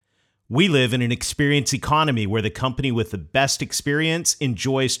We live in an experience economy where the company with the best experience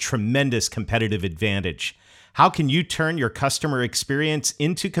enjoys tremendous competitive advantage. How can you turn your customer experience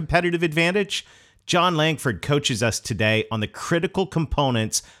into competitive advantage? John Langford coaches us today on the critical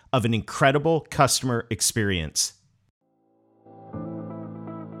components of an incredible customer experience.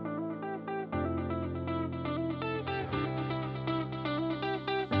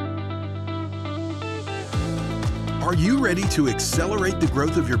 Are you ready to accelerate the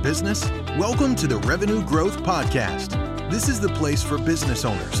growth of your business? Welcome to the Revenue Growth Podcast. This is the place for business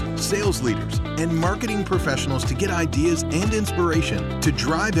owners, sales leaders, and marketing professionals to get ideas and inspiration to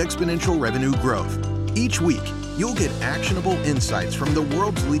drive exponential revenue growth. Each week, you'll get actionable insights from the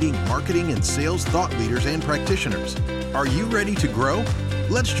world's leading marketing and sales thought leaders and practitioners. Are you ready to grow?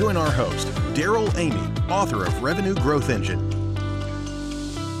 Let's join our host, Daryl Amy, author of Revenue Growth Engine.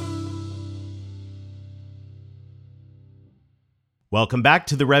 Welcome back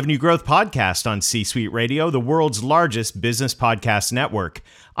to the Revenue Growth Podcast on C-Suite Radio, the world's largest business podcast network.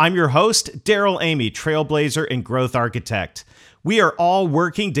 I'm your host, Daryl Amy, trailblazer and growth architect. We are all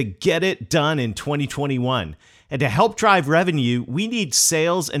working to get it done in 2021. And to help drive revenue, we need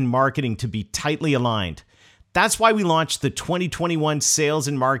sales and marketing to be tightly aligned. That's why we launched the 2021 Sales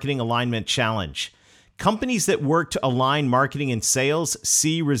and Marketing Alignment Challenge. Companies that work to align marketing and sales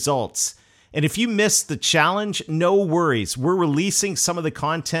see results. And if you missed the challenge, no worries. We're releasing some of the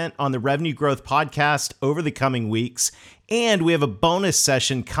content on the Revenue Growth Podcast over the coming weeks. And we have a bonus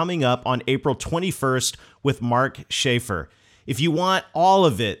session coming up on April 21st with Mark Schaefer. If you want all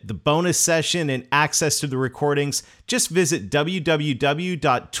of it, the bonus session and access to the recordings, just visit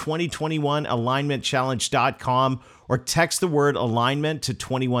www.2021alignmentchallenge.com or text the word alignment to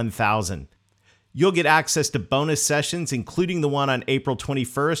 21,000. You'll get access to bonus sessions, including the one on April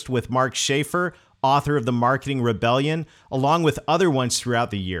 21st with Mark Schaefer, author of The Marketing Rebellion, along with other ones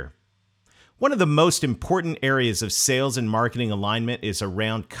throughout the year. One of the most important areas of sales and marketing alignment is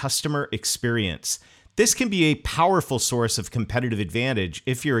around customer experience. This can be a powerful source of competitive advantage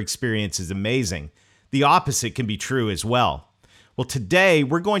if your experience is amazing. The opposite can be true as well. Well, today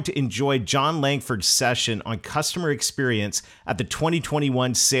we're going to enjoy John Langford's session on customer experience at the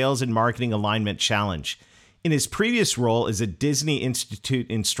 2021 Sales and Marketing Alignment Challenge. In his previous role as a Disney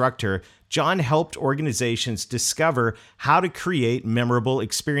Institute instructor, John helped organizations discover how to create memorable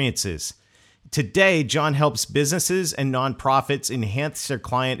experiences. Today, John helps businesses and nonprofits enhance their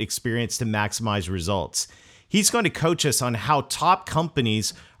client experience to maximize results. He's going to coach us on how top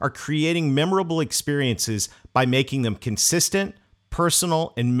companies are creating memorable experiences by making them consistent,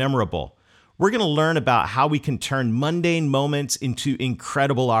 personal, and memorable. We're going to learn about how we can turn mundane moments into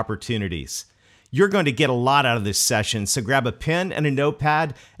incredible opportunities. You're going to get a lot out of this session, so grab a pen and a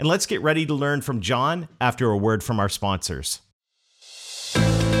notepad, and let's get ready to learn from John after a word from our sponsors.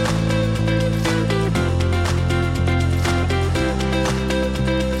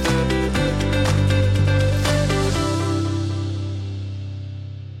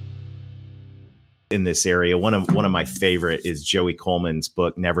 In this area, one of my favorite is Joey Coleman's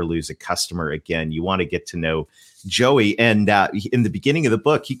book, Never Lose a Customer Again. You want to get to know Joey. And in the beginning of the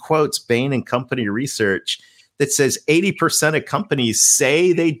book, he quotes Bain & Company research that says 80% of companies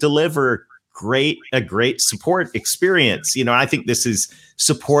say they deliver a great support experience. You know, I think this is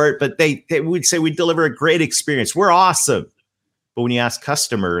support, but they would say we deliver a great experience. We're awesome. But when you ask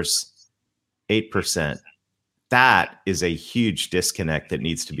customers, 8%, that is a huge disconnect that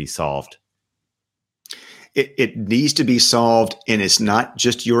needs to be solved. It needs to be solved, and it's not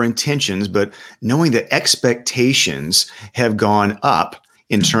just your intentions, but knowing that expectations have gone up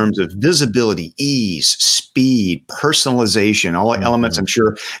in terms of visibility, ease, speed, personalization, all elements. I'm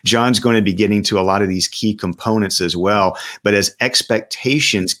sure John's going to be getting to a lot of these key components as well. But as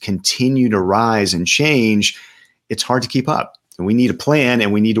expectations continue to rise and change, it's hard to keep up. And we need a plan,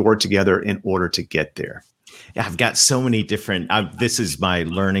 and we need to work together in order to get there. I've got so many different, this is my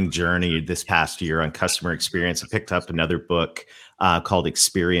learning journey this past year on customer experience. I picked up another book called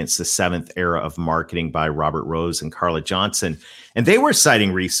Experience, the Seventh Era of Marketing by Robert Rose and Carla Johnson. And they were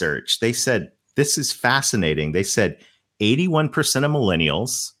citing research. They said, this is fascinating. They said 81% of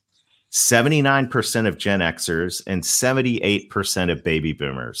millennials, 79% of Gen Xers, and 78% of baby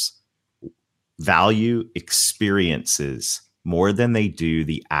boomers value experiences more than they do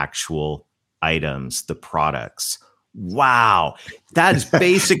the actual items, the products. Wow. That is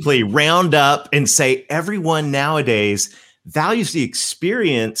basically round up and say everyone nowadays values the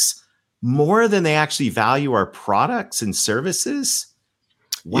experience more than they actually value our products and services.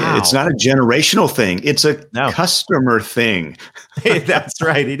 Wow. It's not a generational thing. It's a No. customer thing. That's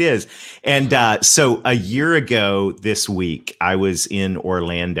right. It is. And so a year ago this week, I was in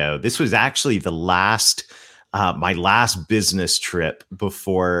Orlando. This was actually my last business trip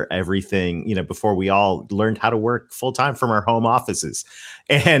before everything, before we all learned how to work full time from our home offices.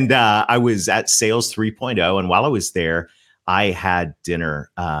 And I was at Sales 3.0. And while I was there, I had dinner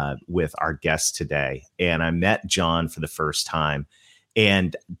with our guest today, and I met John for the first time.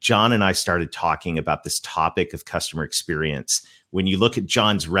 And John and I started talking about this topic of customer experience. When you look at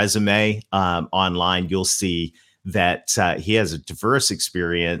John's resume online, you'll see that he has a diverse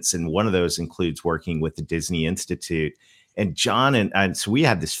experience. And one of those includes working with the Disney Institute. And John, and so we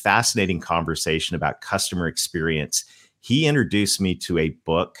had this fascinating conversation about customer experience. He introduced me to a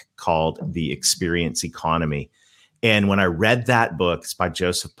book called The Experience Economy. And when I read that book, it's by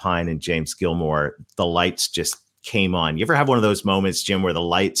Joseph Pine and James Gilmore, the lights just came on. You ever have one of those moments, Jim, where the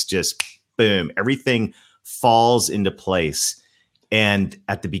lights just, boom, everything falls into place? And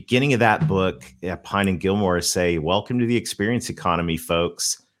at the beginning of that book, Pine and Gilmore say, welcome to the experience economy,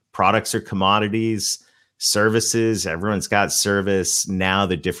 folks. Products are commodities, services, everyone's got service. Now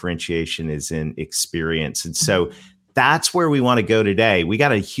the differentiation is in experience. And so that's where we want to go today. We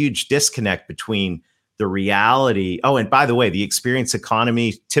got a huge disconnect between the reality. Oh, and by the way, the experience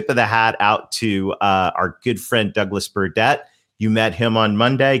economy, tip of the hat out to our good friend, Douglas Burdett. You met him on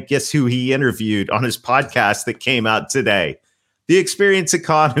Monday. Guess who he interviewed on his podcast that came out today? The Experience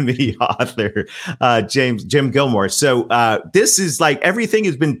Economy author, Jim Gilmore. So this is like everything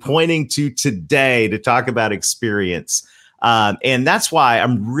has been pointing to today to talk about experience. And that's why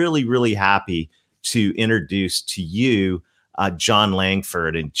I'm really, really happy to introduce to you John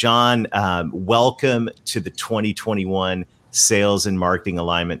Langford. And John, welcome to the 2021 Sales and Marketing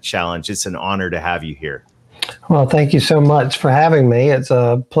Alignment Challenge. It's an honor to have you here. Well, thank you so much for having me. It's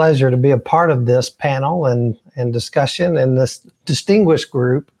a pleasure to be a part of this panel and discussion and this distinguished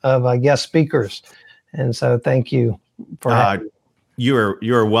group of guest speakers. And so thank you for having me.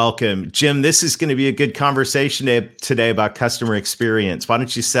 You're welcome. Jim, this is going to be a good conversation today about customer experience. Why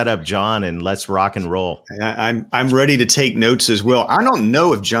don't you set up John and let's rock and roll? I'm ready to take notes as well. I don't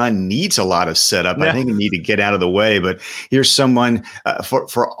know if John needs a lot of setup. Yeah. I think we need to get out of the way, but here's someone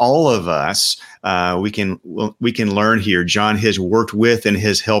for all of us. We can learn here. John has worked with and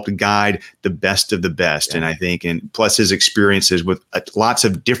has helped guide the best of the best. Yeah. And I think, and plus his experiences with lots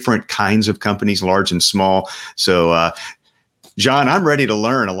of different kinds of companies, large and small. So, John, I'm ready to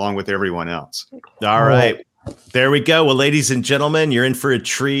learn along with everyone else. All right. There we go. Well, ladies and gentlemen, you're in for a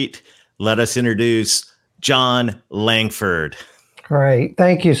treat. Let us introduce John Langford. Great.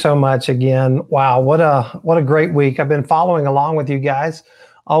 Thank you so much again. Wow. What a great week. I've been following along with you guys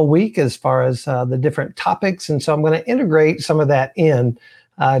all week as far as the different topics. And so I'm going to integrate some of that in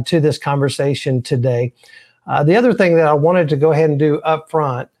to this conversation today. The other thing that I wanted to go ahead and do up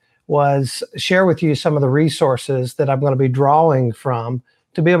front was share with you some of the resources that I'm going to be drawing from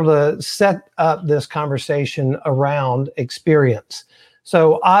to be able to set up this conversation around experience.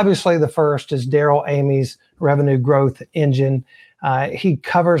 So obviously the first is Darrell Amy's Revenue Growth Engine. He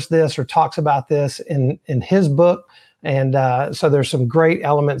covers this or talks about this in his book. And so there's some great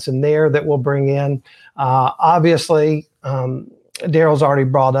elements in there that we'll bring in. Obviously, Darrell's already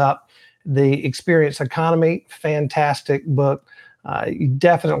brought up The Experience Economy, fantastic book. You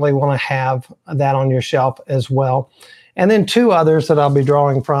definitely want to have that on your shelf as well. And then two others that I'll be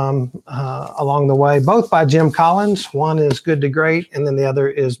drawing from along the way, both by Jim Collins. One is Good to Great, and then the other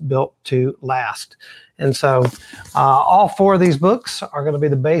is Built to Last. And so all four of these books are going to be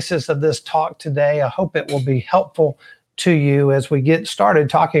the basis of this talk today. I hope it will be helpful to you as we get started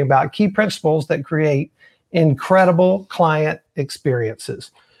talking about key principles that create incredible client experiences.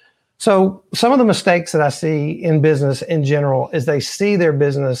 So some of the mistakes that I see in business in general is they see their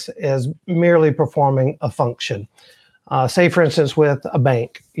business as merely performing a function. Say, for instance, with a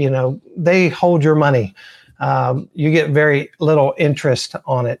bank, they hold your money. You get very little interest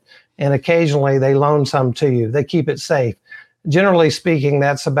on it. And occasionally they loan some to you. They keep it safe. Generally speaking,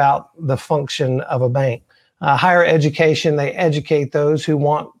 that's about the function of a bank. Higher education, they educate those who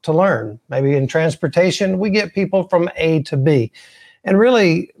want to learn. Maybe in transportation, we get people from A to B. And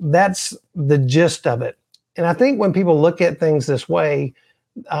really, that's the gist of it. And I think when people look at things this way,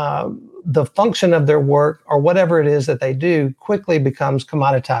 the function of their work or whatever it is that they do quickly becomes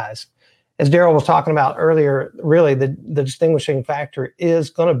commoditized. As Darrell was talking about earlier, really the distinguishing factor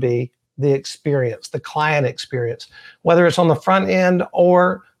is going to be the experience, the client experience, whether it's on the front end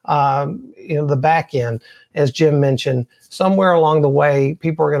or the back end. As Jim mentioned, somewhere along the way,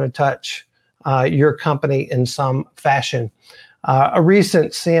 people are going to touch your company in some fashion. A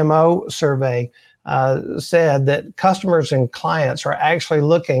recent CMO survey said that customers and clients are actually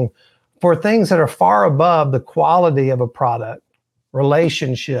looking for things that are far above the quality of a product,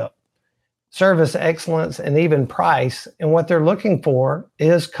 relationship, service excellence, and even price. And what they're looking for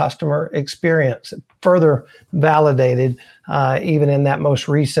is customer experience, further validated even in that most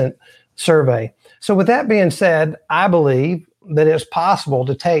recent survey. So with that being said, I believe that it's possible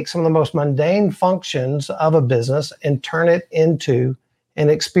to take some of the most mundane functions of a business and turn it into an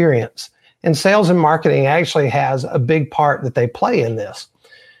experience. And sales and marketing actually has a big part that they play in this.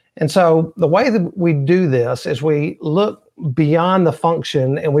 And so the way that we do this is we look beyond the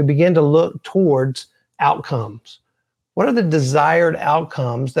function and we begin to look towards outcomes. What are the desired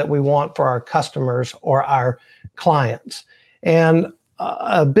outcomes that we want for our customers or our clients? And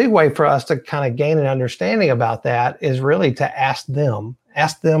a big way for us to kind of gain an understanding about that is really to ask them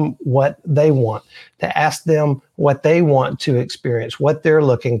what they want, to ask them what they want to experience, what they're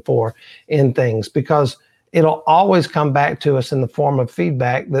looking for in things, because it'll always come back to us in the form of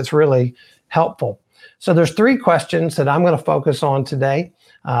feedback that's really helpful. So there's 3 questions that I'm going to focus on today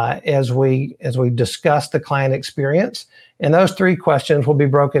as we discuss the client experience. And those 3 questions will be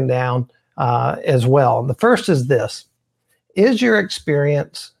broken down as well. The first is this: is your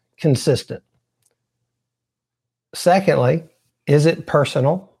experience consistent? Secondly, is it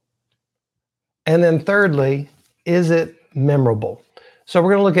personal? And then thirdly, is it memorable? So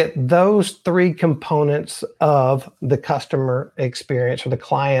we're going to look at those 3 components of the customer experience or the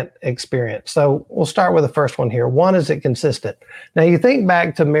client experience. So we'll start with the first one here. 1, is it consistent? Now you think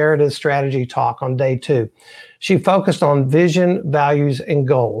back to Meredith's strategy talk on day 2. She focused on vision, values, and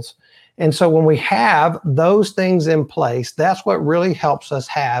goals. And so when we have those things in place, that's what really helps us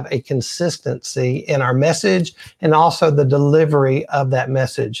have a consistency in our message and also the delivery of that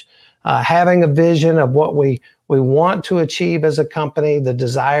message. Having a vision of what we want to achieve as a company, the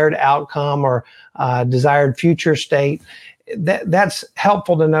desired outcome or desired future state, that's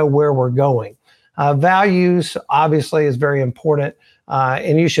helpful to know where we're going. Values obviously is very important.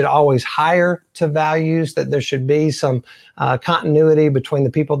 And you should always hire to values, that there should be some continuity between the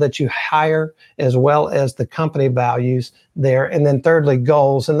people that you hire as well as the company values there. And then thirdly,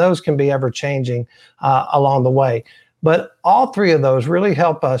 goals, and those can be ever changing along the way. But all 3 of those really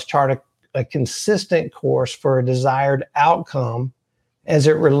help us chart a consistent course for a desired outcome as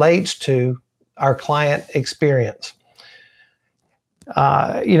it relates to our client experience.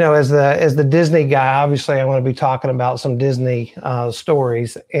 As the Disney guy, obviously I want to be talking about some Disney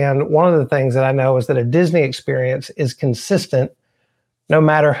stories. And one of the things that I know is that a Disney experience is consistent no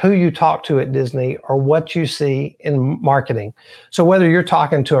matter who you talk to at Disney or what you see in marketing. So whether you're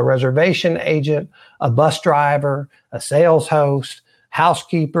talking to a reservation agent, a bus driver, a sales host,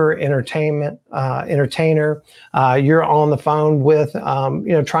 housekeeper, entertainer, you're on the phone with,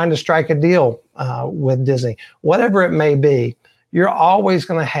 trying to strike a deal with Disney, whatever it may be, you're always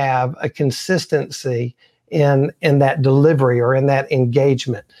going to have a consistency in that delivery or in that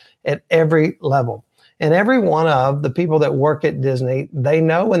engagement at every level. And every one of the people that work at Disney, they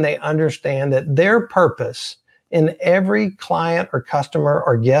know and they understand that their purpose in every client or customer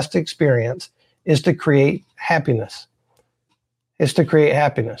or guest experience is to create happiness. It's to create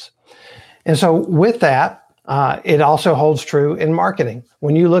happiness. And so with that, it also holds true in marketing.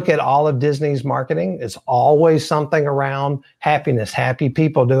 When you look at all of Disney's marketing, it's always something around happiness, happy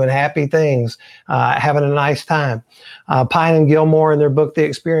people doing happy things, having a nice time. Pine and Gilmore in their book, The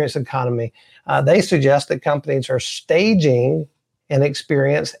Experience Economy, they suggest that companies are staging an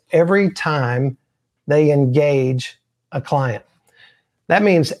experience every time they engage a client. That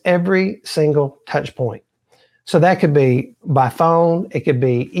means every single touch point. So that could be by phone, it could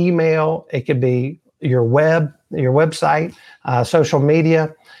be email, it could be your website, social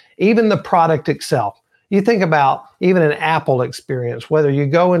media, even the product itself. You think about even an Apple experience, whether you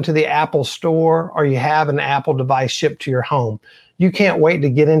go into the Apple store or you have an Apple device shipped to your home, you can't wait to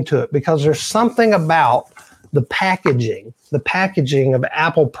get into it because there's something about the packaging of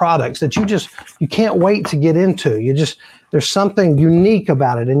Apple products that you can't wait to get into. There's something unique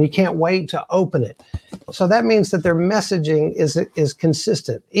about it and you can't wait to open it. So that means that their messaging is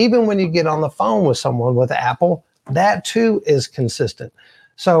consistent. Even when you get on the phone with someone with Apple, that too is consistent.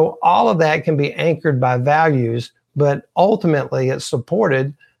 So all of that can be anchored by values, but ultimately it's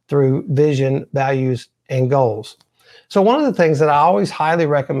supported through vision, values, and goals. So one of the things that I always highly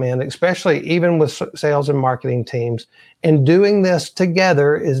recommend, especially even with sales and marketing teams, and doing this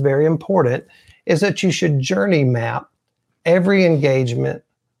together is very important, is that you should journey map every engagement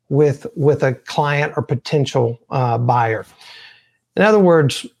with a client or potential buyer. In other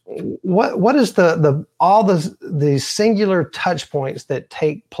words, what is the all the singular touch points that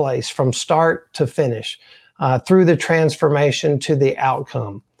take place from start to finish through the transformation to the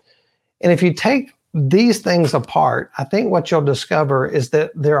outcome? And if you take these things apart, I think what you'll discover is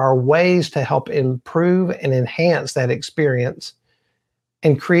that there are ways to help improve and enhance that experience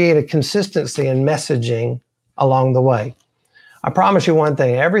and create a consistency in messaging along the way. I promise you one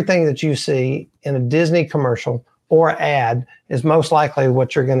thing, everything that you see in a Disney commercial or ad is most likely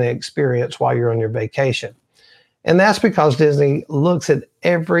what you're going to experience while you're on your vacation. And that's because Disney looks at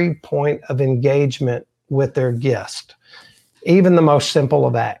every point of engagement with their guest, even the most simple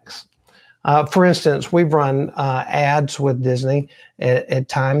of acts. For instance, we've run ads with Disney at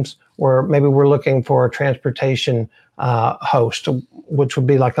times where maybe we're looking for a transportation host, which would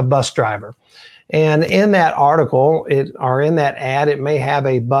be like a bus driver. And in that article, or in that ad, it may have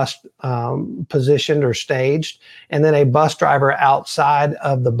a bus positioned or staged, and then a bus driver outside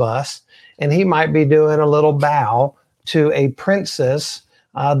of the bus. And he might be doing a little bow to a princess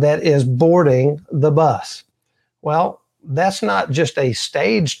that is boarding the bus. Well, that's not just a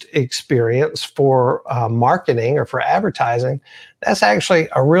staged experience for marketing or for advertising. That's actually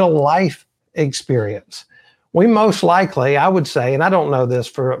a real life experience. We most likely, I would say, and I don't know this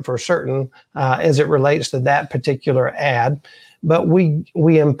for certain as it relates to that particular ad, but we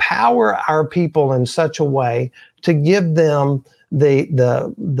empower our people in such a way to give them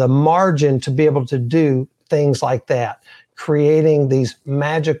the margin to be able to do things like that, creating these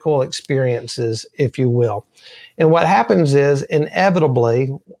magical experiences, if you will. And what happens is, inevitably,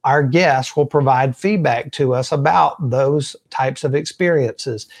 our guests will provide feedback to us about those types of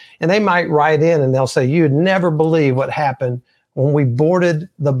experiences. And they might write in and they'll say, you'd never believe what happened when we boarded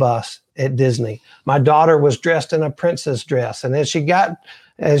the bus at Disney. My daughter was dressed in a princess dress. And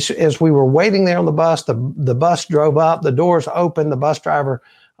as we were waiting there on the bus drove up, the doors opened, the bus driver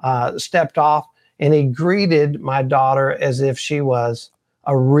stepped off, and he greeted my daughter as if she was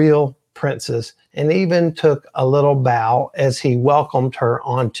a real princess, and even took a little bow as he welcomed her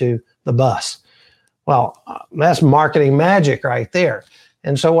onto the bus. Well, that's marketing magic right there.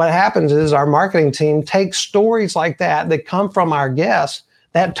 And so what happens is our marketing team takes stories like that come from our guests,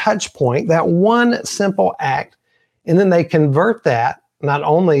 that touch point, that one simple act, and then they convert that not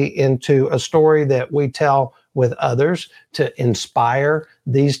only into a story that we tell with others to inspire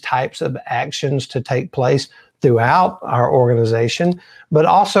these types of actions to take place throughout our organization, but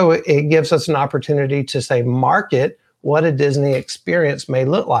also it gives us an opportunity to say, market what a Disney experience may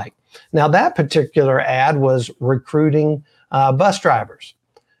look like. Now, that particular ad was recruiting bus drivers.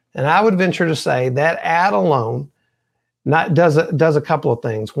 And I would venture to say that ad alone does a couple of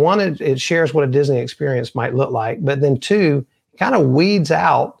things. One, it shares what a Disney experience might look like, but then two, kind of weeds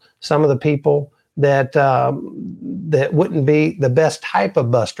out some of the people that wouldn't be the best type of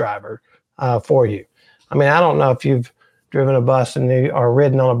bus driver for you. I mean, I don't know if you've driven a bus or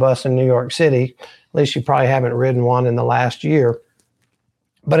ridden on a bus in New York City. At least you probably haven't ridden one in the last year.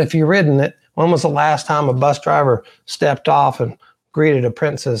 But if you've ridden it, when was the last time a bus driver stepped off and greeted a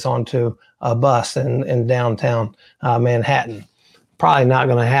princess onto a bus in downtown Manhattan? Probably not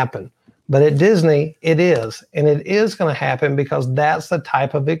going to happen. But at Disney, it is. And it is going to happen because that's the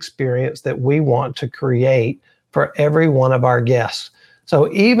type of experience that we want to create for every one of our guests. So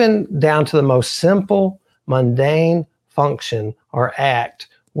even down to the most simple, mundane function or act,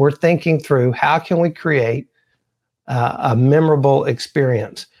 we're thinking through how can we create a memorable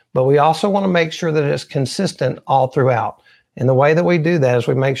experience. But we also want to make sure that it's consistent all throughout. And the way that we do that is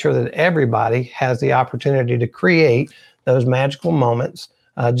we make sure that everybody has the opportunity to create those magical moments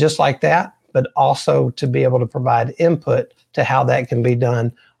just like that, but also to be able to provide input to how that can be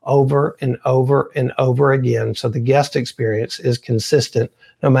done over and over and over again. So the guest experience is consistent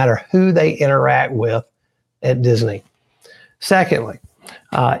no matter who they interact with at Disney. Secondly,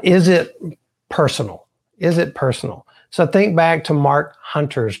 is it personal? Is it personal? So think back to Mark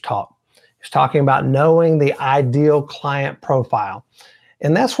Hunter's talk. He's talking about knowing the ideal client profile.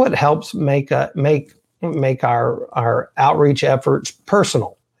 And that's what helps make our outreach efforts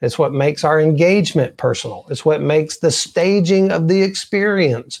personal. It's what makes our engagement personal. It's what makes the staging of the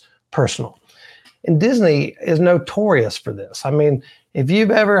experience personal. And Disney is notorious for this. I mean, if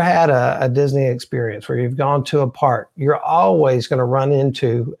you've ever had a Disney experience where you've gone to a park, you're always going to run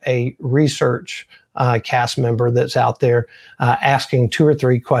into a research cast member that's out there asking 2 or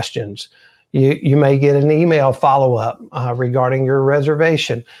 3 questions. You may get an email follow-up regarding your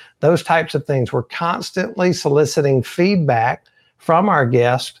reservation. Those types of things. We're constantly soliciting feedback from our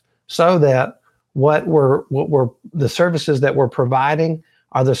guests so that the services that we're providing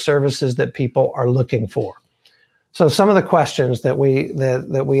are the services that people are looking for. So some of the questions that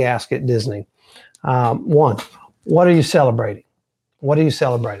we ask at Disney. One, what are you celebrating? What are you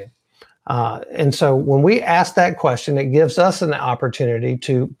celebrating? And so when we ask that question, it gives us an opportunity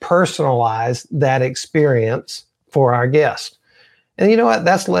to personalize that experience for our guest. And you know what?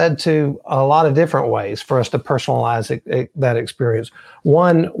 That's led to a lot of different ways for us to personalize that experience.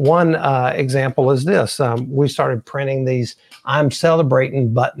 One example is this. We started printing these "I'm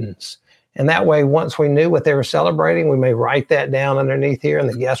celebrating" buttons. And that way, once we knew what they were celebrating, we may write that down underneath here, and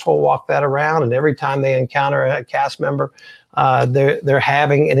the guests will walk that around. And every time they encounter a cast member, they're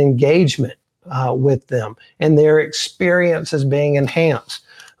having an engagement with them, and their experience is being enhanced.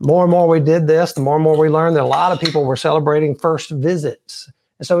 The more and more we did this, the more and more we learned that a lot of people were celebrating first visits.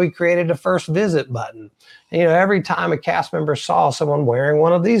 And so we created a first visit button. And, every time a cast member saw someone wearing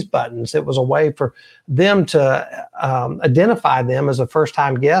one of these buttons, it was a way for them to identify them as a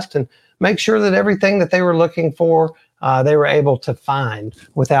first-time guest and make sure that everything that they were looking for, they were able to find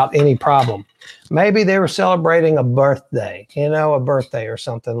without any problem. Maybe they were celebrating a birthday, a birthday or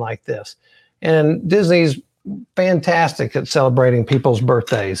something like this. And Disney's fantastic at celebrating people's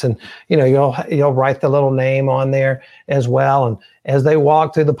birthdays. And, you'll write the little name on there as well. And as they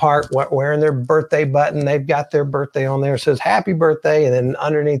walk through the park wearing their birthday button, they've got their birthday on there. It says happy birthday. And then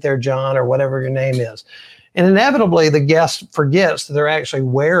underneath there, John, or whatever your name is. And inevitably, the guest forgets that they're actually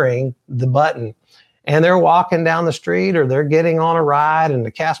wearing the button. And they're walking down the street or they're getting on a ride, and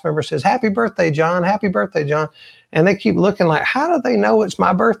the cast member says, happy birthday, John. Happy birthday, John. And they keep looking like, how do they know it's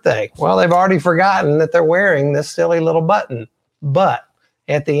my birthday? Well, they've already forgotten that they're wearing this silly little button. But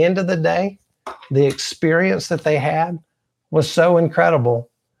at the end of the day, the experience that they had was so incredible.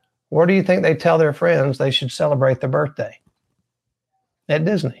 Where do you think they tell their friends they should celebrate their birthday? At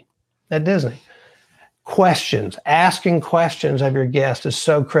Disney. At Disney. Questions, asking questions of your guest is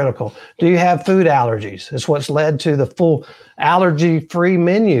so critical. Do you have food allergies? It's what's led to the full allergy-free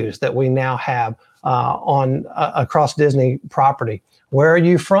menus that we now have across Disney property. Where are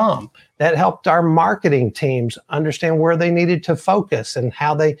you from? That helped our marketing teams understand where they needed to focus and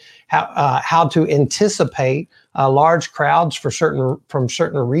how to anticipate large crowds from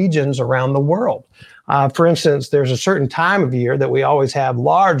certain regions around the world. For instance, there's a certain time of year that we always have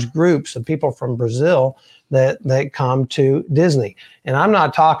large groups of people from Brazil that come to Disney. And I'm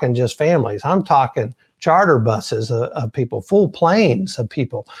not talking just families. I'm talking charter buses of people, full planes of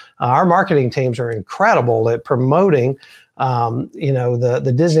people. Our marketing teams are incredible at promoting,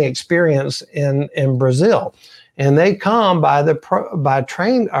 the Disney experience in Brazil. And they come by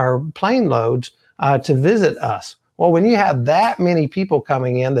train or plane loads to visit us. Well, when you have that many people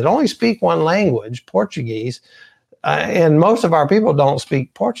coming in that only speak one language, Portuguese, and most of our people don't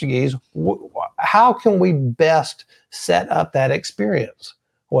speak Portuguese, how can we best set up that experience?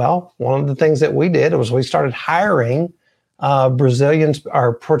 Well, one of the things that we did was we started hiring Brazilians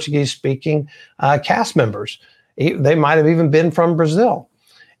or Portuguese-speaking cast members. They might have even been from Brazil.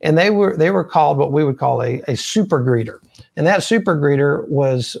 And they were called what we would call a super greeter. And that super greeter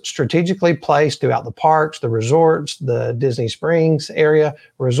was strategically placed throughout the parks, the resorts, the Disney Springs area,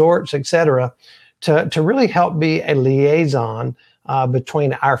 resorts, et cetera, to really help be a liaison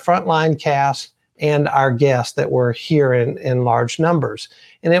between our frontline cast and our guests that were here in large numbers.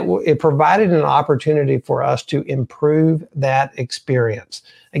 And it provided an opportunity for us to improve that experience.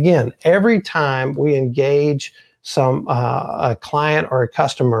 Again, every time we engage a client or a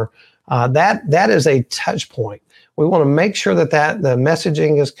customer, that is a touch point. We want to make sure that the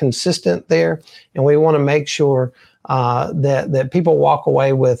messaging is consistent there, and we want to make sure that people walk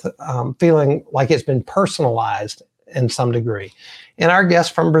away with feeling like it's been personalized in some degree. And our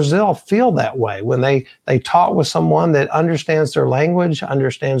guests from Brazil feel that way when they talk with someone that understands their language,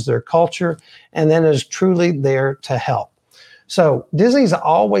 understands their culture, and then is truly there to help. So Disney's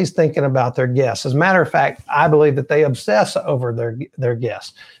always thinking about their guests. As a matter of fact, I believe that they obsess over their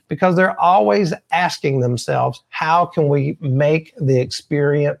guests because they're always asking themselves, how can we make the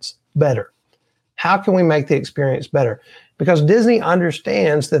experience better? How can we make the experience better? Because Disney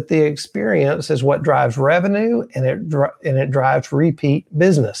understands that the experience is what drives revenue and it drives repeat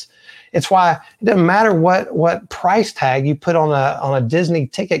business. It's why it doesn't matter what price tag you put on a Disney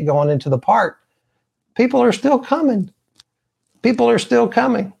ticket going into the park. People are still coming. People are still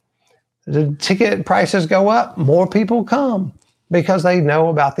coming. The ticket prices go up, more people come because they know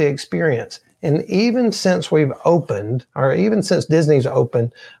about the experience. And even since we've opened, or even since Disney's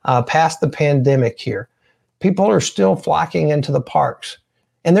opened past the pandemic here, people are still flocking into the parks.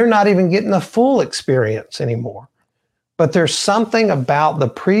 And they're not even getting the full experience anymore. But there's something about the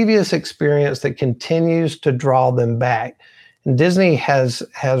previous experience that continues to draw them back. And Disney has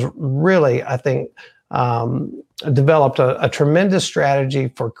really, I think, developed a tremendous strategy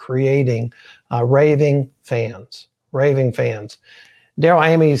for creating raving fans. Raving fans. Darrell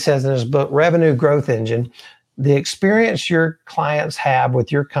Amy says in his book, Revenue Growth Engine, the experience your clients have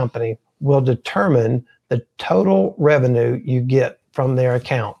with your company will determine the total revenue you get from their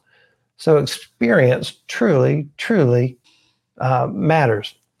account. So experience truly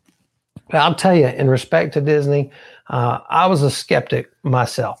matters. But I'll tell you, in respect to Disney, I was a skeptic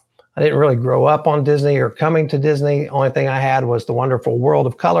myself. I didn't really grow up on Disney or coming to Disney. Only thing I had was the Wonderful World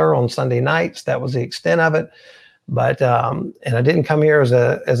of Color on Sunday nights. That was the extent of it. But and I didn't come here as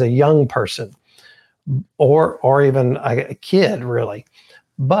a young person or even a kid, really.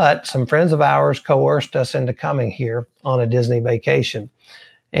 But some friends of ours coerced us into coming here on a Disney vacation.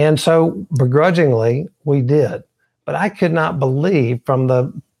 And so begrudgingly, we did. But I could not believe from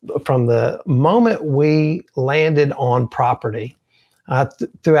the moment we landed on property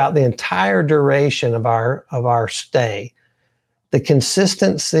throughout the entire duration of our stay, the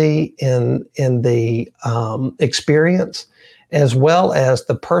consistency in the experience, as well as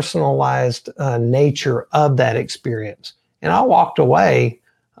the personalized nature of that experience. And I walked away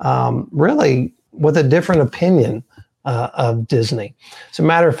really with a different opinion of Disney. As a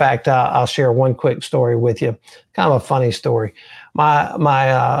matter of fact, I'll share one quick story with you, kind of a funny story. My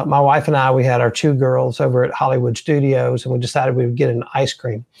wife and I, we had our 2 girls over at Hollywood Studios, and we decided we would get an ice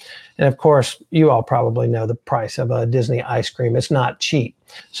cream. And of course, you all probably know the price of a Disney ice cream. It's not cheap.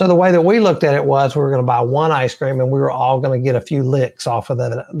 So the way that we looked at it was we were going to buy one ice cream, and we were all going to get a few licks off of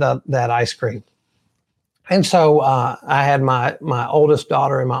that ice cream. And so I had my oldest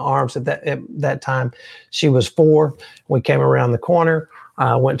daughter in my arms at that time. She was 4. We came around the corner,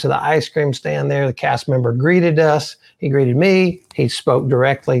 went to the ice cream stand there. The cast member greeted us. He greeted me. He spoke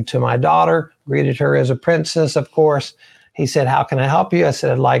directly to my daughter, greeted her as a princess, of course. He said, "How can I help you?" I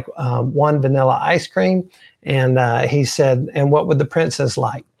said, "I'd like 1 vanilla ice cream." And he said, "And what would the princess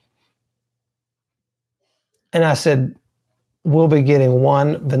like?" And I said, "We'll be getting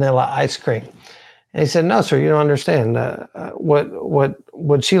 1 vanilla ice cream." And he said, "No, sir, you don't understand. What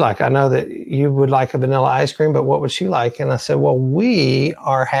would she like? I know that you would like a vanilla ice cream, but what would she like?" And I said, "Well, we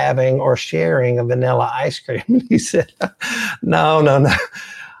are having or sharing a vanilla ice cream." And he said, No.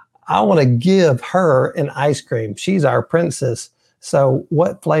 I want to give her an ice cream. She's our princess. So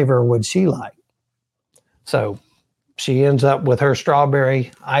what flavor would she like?" So she ends up with her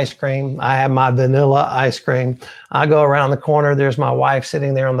strawberry ice cream. I have my vanilla ice cream. I go around the corner. There's my wife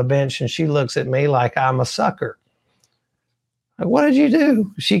sitting there on the bench, and she looks at me like I'm a sucker. Like, "What did you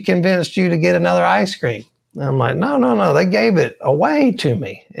do?" "She convinced you to get another ice cream." And I'm like, No. They gave it away to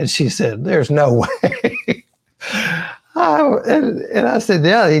me. And she said, "There's no way." And I said,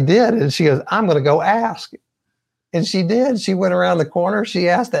 "Yeah, he did." And she goes, "I'm going to go ask." And she did. She went around the corner. She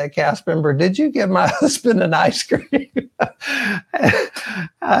asked that cast member, "Did you give my husband an ice cream?"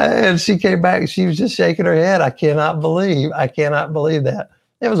 And she came back. She was just shaking her head. I cannot believe that.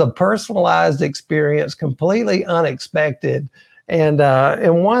 It was a personalized experience, completely unexpected, and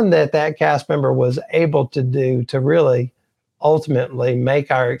one that cast member was able to do to really ultimately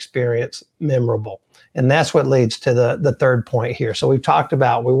make our experience memorable. And that's what leads to the third point here. So we've talked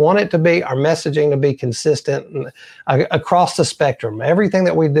about, we want it to be, our messaging to be consistent across the spectrum. Everything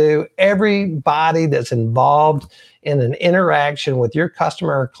that we do, everybody that's involved in an interaction with your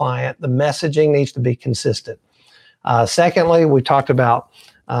customer or client, the messaging needs to be consistent. Secondly, we talked about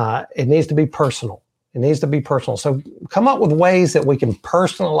it needs to be personal. It needs to be personal. So come up with ways that we can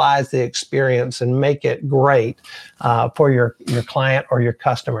personalize the experience and make it great for your client or your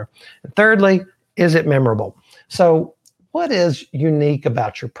customer. And thirdly, is it memorable? So what is unique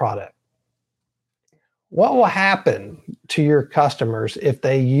about your product? What will happen to your customers if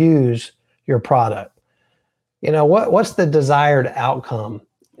they use your product? You know, what's the desired outcome,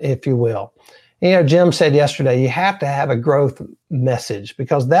 if you will? You know, Jim said yesterday, you have to have a growth message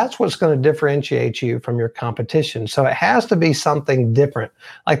because that's what's going to differentiate you from your competition. So it has to be something different.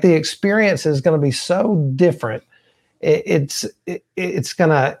 Like the experience is going to be so different. It's going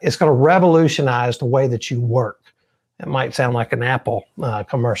to revolutionize the way that you work. It might sound like an Apple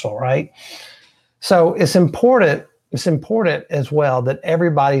commercial, right? So it's important as well that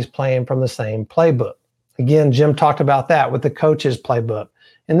everybody's playing from the same playbook. Again, Jim talked about that with the coach's playbook.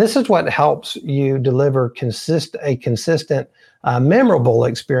 And this is what helps you deliver a consistent, memorable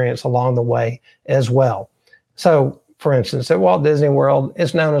experience along the way as well. So, for instance, at Walt Disney World,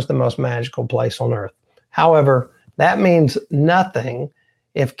 it's known as the most magical place on earth. However, that means nothing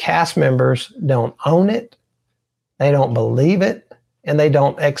if cast members don't own it, they don't believe it, and they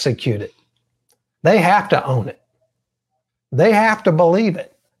don't execute it. They have to own it. They have to believe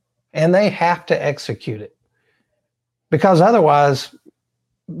it. and they have to execute it, because otherwise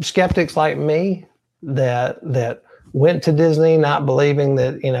skeptics like me that went to Disney not believing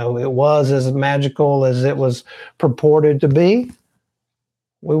that, it was as magical as it was purported to be,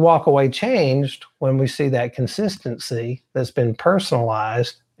 we walk away changed when we see that consistency that's been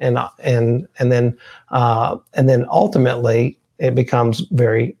personalized, and then ultimately it becomes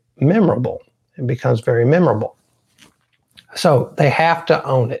very memorable. It becomes very memorable. So they have to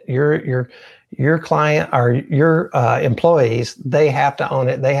own it. Your client or your employees, they have to own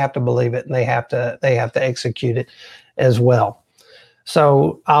it. They have to believe it, and they have to execute it as well.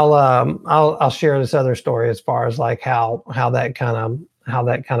 So I'll share this other story as far as like how that kind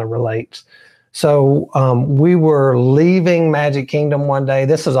of relates. So we were leaving Magic Kingdom one day.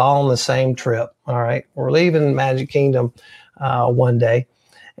 This is all on the same trip. All right, we're leaving Magic Kingdom one day.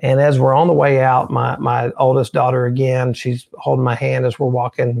 And as we're on the way out, my oldest daughter, again, she's holding my hand as we're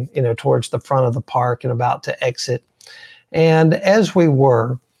walking, towards the front of the park and about to exit. And as we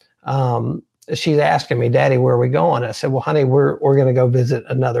were, she's asking me, "Daddy, where are we going?" I said, "Well, honey, we're going to go visit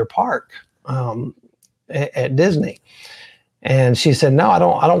another park at Disney." And she said, "No, I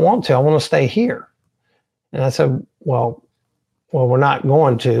don't want to. I want to stay here." And I said, well, we're not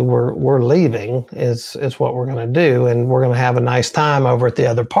going to. We're leaving is what we're going to do, and we're going to have a nice time over at the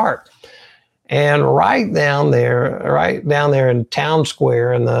other park. And right down there in Town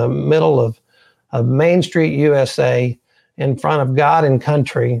Square, in the middle of Main Street, USA, in front of God and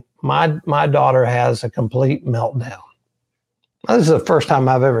Country, my daughter has a complete meltdown. Now, this is the first time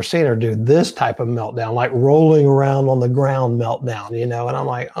I've ever seen her do this type of meltdown, like rolling around on the ground meltdown, and I'm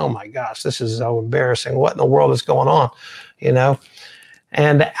like, oh my gosh, this is so embarrassing. What in the world is going on?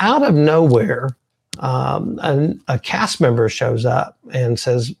 And out of nowhere, a cast member shows up and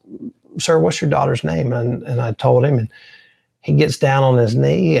says, "Sir, what's your daughter's name?" And I told him, and he gets down on his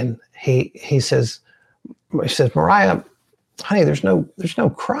knee and he says, "Mariah, honey, there's no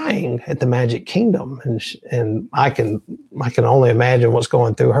crying at the Magic Kingdom." And I can only imagine what's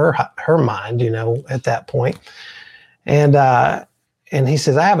going through her mind, at that point. And he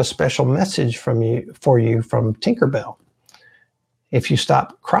says, "I have a special message for you from Tinkerbell. If you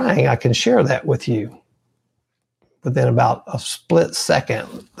stop crying, I can share that with you." Within about a split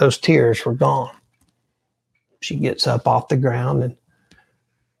second, those tears were gone. She gets up off the ground and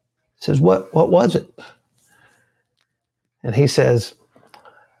says, What was it?" And he says,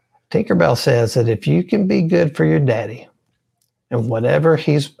 "Tinkerbell says that if you can be good for your daddy, and whatever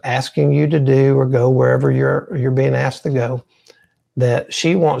he's asking you to do or go wherever you're being asked to go, that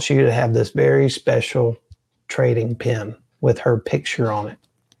she wants you to have this very special trading pin with her picture on it."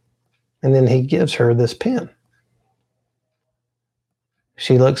 And then he gives her this pin.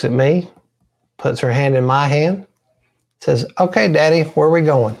 She looks at me, puts her hand in my hand, says, "Okay, Daddy, where are we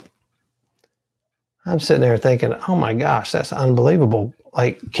going?" I'm sitting there thinking, oh my gosh, that's unbelievable.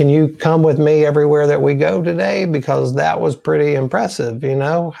 Like, can you come with me everywhere that we go today? Because that was pretty impressive,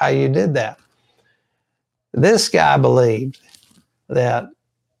 how you did that. This guy believed that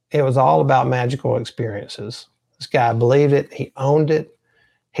it was all about magical experiences. This guy believed it. He owned it.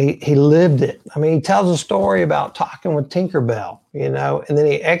 He lived it. I mean, he tells a story about talking with Tinkerbell, and then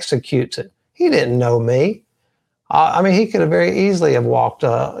he executes it. He didn't know me. He could have very easily have walked,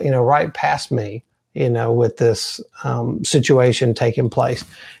 right past me, with this situation taking place.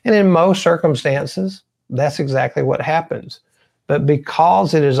 And in most circumstances, that's exactly what happens. But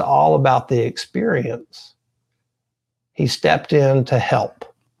because it is all about the experience, he stepped in to help.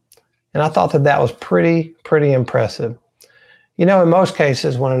 And I thought that was pretty impressive. In most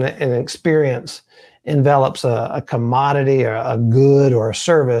cases, when an experience envelops a commodity or a good or a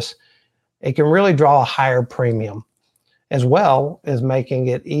service, it can really draw a higher premium, as well as making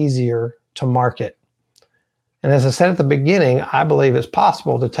it easier to market. And as I said at the beginning, I believe it's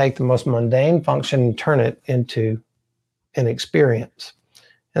possible to take the most mundane function and turn it into an experience.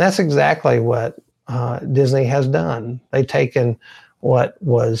 And that's exactly what Disney has done. They've taken what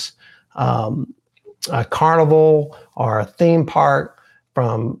was a carnival or a theme park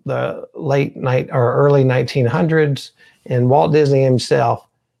from the early 1900s, and Walt Disney himself,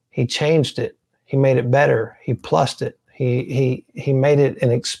 he changed it. He made it better. He plussed it. He made it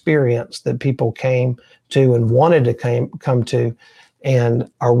an experience that people came to and wanted to come to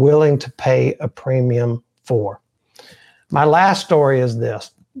and are willing to pay a premium for. My last story is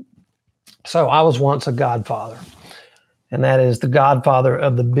this. So I was once a godfather, and that is the godfather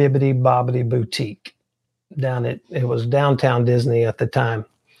of the Bibbidi Bobbidi Boutique it was downtown Disney at the time.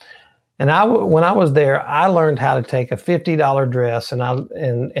 And when I was there, I learned how to take a $50 dress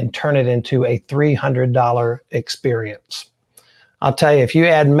and turn it into a $300 experience. I'll tell you, if you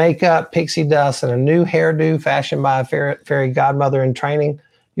add makeup, pixie dust, and a new hairdo fashioned by a fairy godmother in training,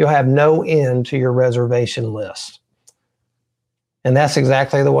 you'll have no end to your reservation list. And that's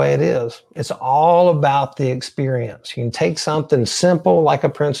exactly the way it is. It's all about the experience. You can take something simple like a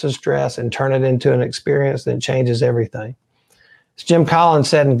princess dress and turn it into an experience that changes everything. As Jim Collins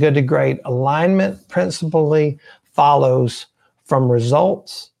said in Good to Great, alignment principally follows from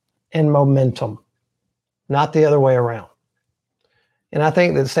results and momentum, not the other way around. And I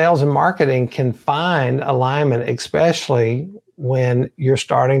think that sales and marketing can find alignment, especially when you're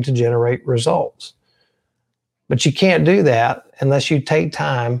starting to generate results. But you can't do that unless you take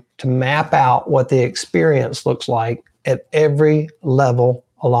time to map out what the experience looks like at every level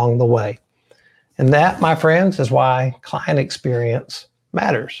along the way. And that, my friends, is why client experience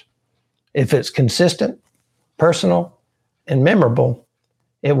matters. If it's consistent, personal, and memorable,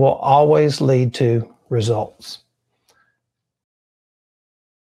 it will always lead to results.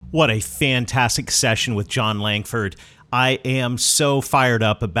 What a fantastic session with John Langford. I am so fired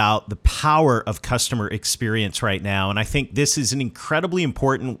up about the power of customer experience right now. And I think this is an incredibly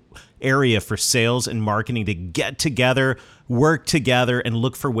important area for sales and marketing to get together, work together, and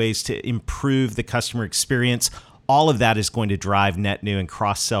look for ways to improve the customer experience. All of that is going to drive net new and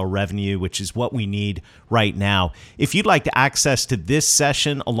cross-sell revenue, which is what we need right now. If you'd like to access to this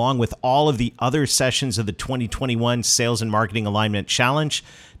session, along with all of the other sessions of the 2021 Sales and Marketing Alignment Challenge,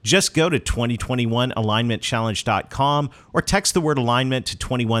 just go to 2021alignmentchallenge.com or text the word alignment to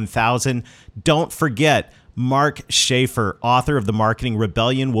 21,000. Don't forget, Mark Schaefer, author of The Marketing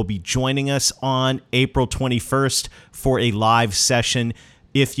Rebellion, will be joining us on April 21st for a live session.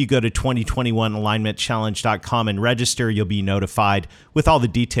 If you go to 2021alignmentchallenge.com and register, you'll be notified with all the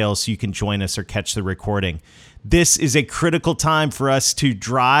details so you can join us or catch the recording. This is a critical time for us to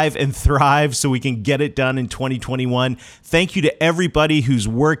drive and thrive so we can get it done in 2021. Thank you to everybody who's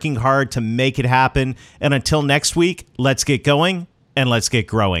working hard to make it happen. And until next week, let's get going and let's get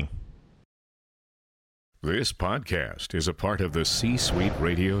growing. This podcast is a part of the C-Suite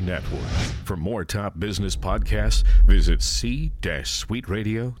Radio Network. For more top business podcasts, visit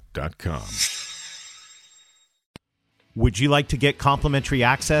c-suiteradio.com. Would you like to get complimentary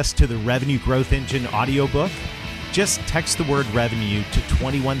access to the Revenue Growth Engine audiobook? Just text the word revenue to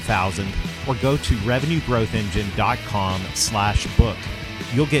 21,000 or go to revenuegrowthengine.com/book.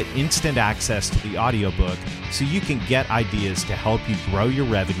 You'll get instant access to the audiobook so you can get ideas to help you grow your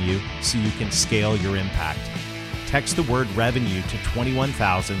revenue so you can scale your impact. Text the word revenue to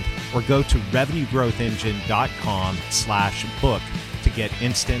 21,000 or go to revenuegrowthengine.com/book to get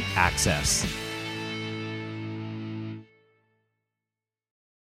instant access.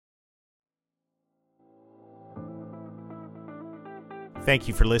 Thank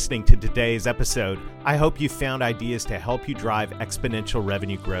you for listening to today's episode. I hope you found ideas to help you drive exponential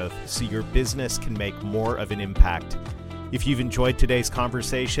revenue growth so your business can make more of an impact. If you've enjoyed today's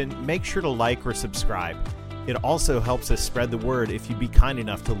conversation, make sure to like or subscribe. It also helps us spread the word if you'd be kind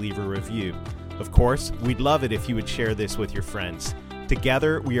enough to leave a review. Of course, we'd love it if you would share this with your friends.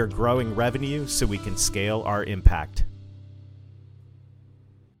 Together, we are growing revenue so we can scale our impact.